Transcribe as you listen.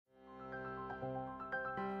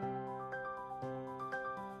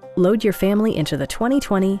Load your family into the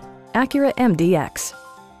 2020 Acura MDX.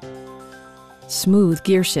 Smooth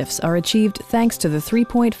gear shifts are achieved thanks to the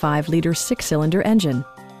 3.5-liter six-cylinder engine.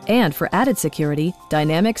 And for added security,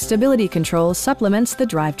 dynamic stability control supplements the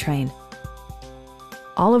drivetrain.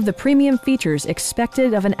 All of the premium features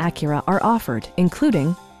expected of an Acura are offered,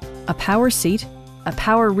 including a power seat, a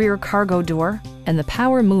power rear cargo door, and the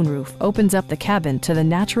power moonroof opens up the cabin to the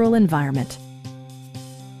natural environment.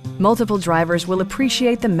 Multiple drivers will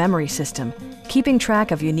appreciate the memory system, keeping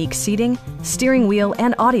track of unique seating, steering wheel,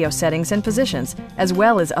 and audio settings and positions, as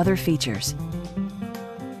well as other features.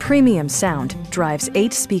 Premium sound drives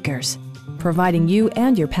 8 speakers, providing you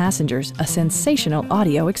and your passengers a sensational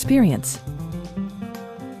audio experience.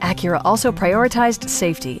 Acura also prioritized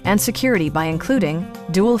safety and security by including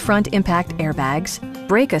dual front impact airbags,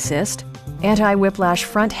 brake assist, anti-whiplash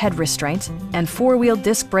front head restraints, and 4-wheel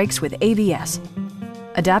disc brakes with ABS.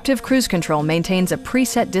 Adaptive Cruise Control maintains a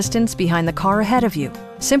preset distance behind the car ahead of you,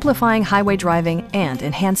 simplifying highway driving and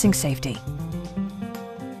enhancing safety.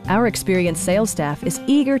 Our experienced sales staff is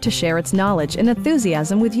eager to share its knowledge and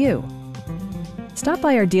enthusiasm with you. Stop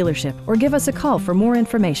by our dealership or give us a call for more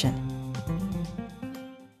information.